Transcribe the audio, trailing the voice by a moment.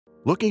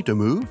Looking to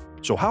move?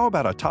 So how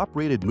about a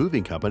top-rated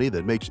moving company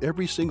that makes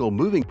every single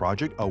moving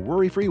project a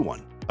worry-free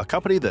one? A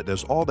company that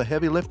does all the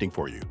heavy lifting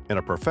for you in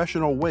a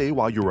professional way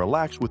while you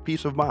relax with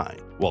peace of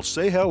mind. Well,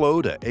 say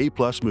hello to A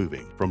Plus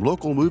Moving. From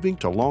local moving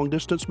to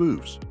long-distance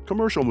moves,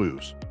 commercial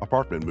moves,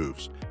 apartment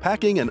moves,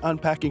 packing and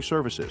unpacking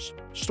services,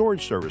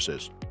 storage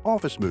services,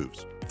 office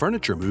moves,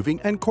 furniture moving,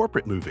 and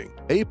corporate moving.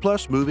 A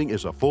Plus Moving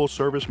is a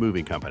full-service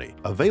moving company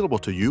available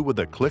to you with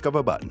a click of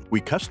a button.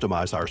 We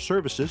customize our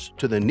services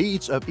to the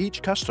needs of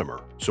each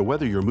customer. So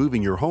whether you're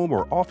moving your home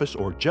or office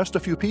or just a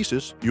few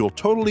pieces, you'll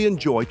totally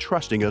enjoy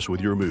trusting us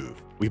with your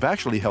move. We've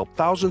actually helped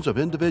thousands of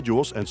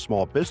individuals and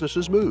small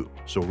businesses move,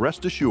 so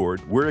rest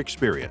assured we're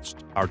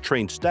experienced. Our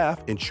trained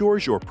staff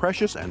ensures your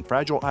precious and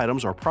fragile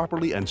items are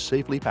properly and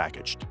safely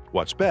packaged.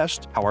 What's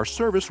best, how our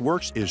service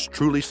works is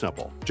truly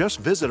simple. Just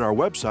visit our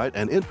website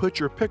and input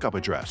your pickup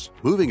address,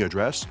 moving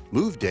address,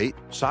 move date,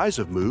 size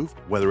of move,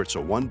 whether it's a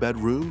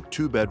 1-bedroom,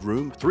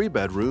 2-bedroom,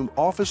 3-bedroom,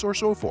 office, or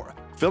so forth.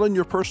 Fill in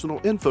your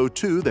personal info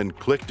too, then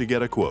click to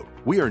get a quote.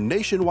 We are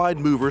nationwide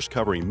movers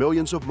covering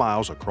millions of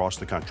miles across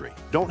the country.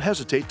 Don't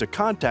hesitate to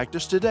contact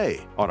us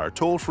today on our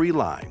toll-free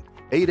line,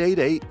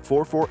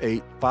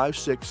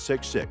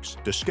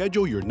 888-448-5666, to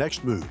schedule your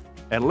next move.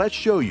 And let's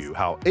show you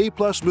how A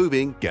Plus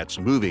Moving gets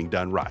moving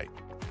done right.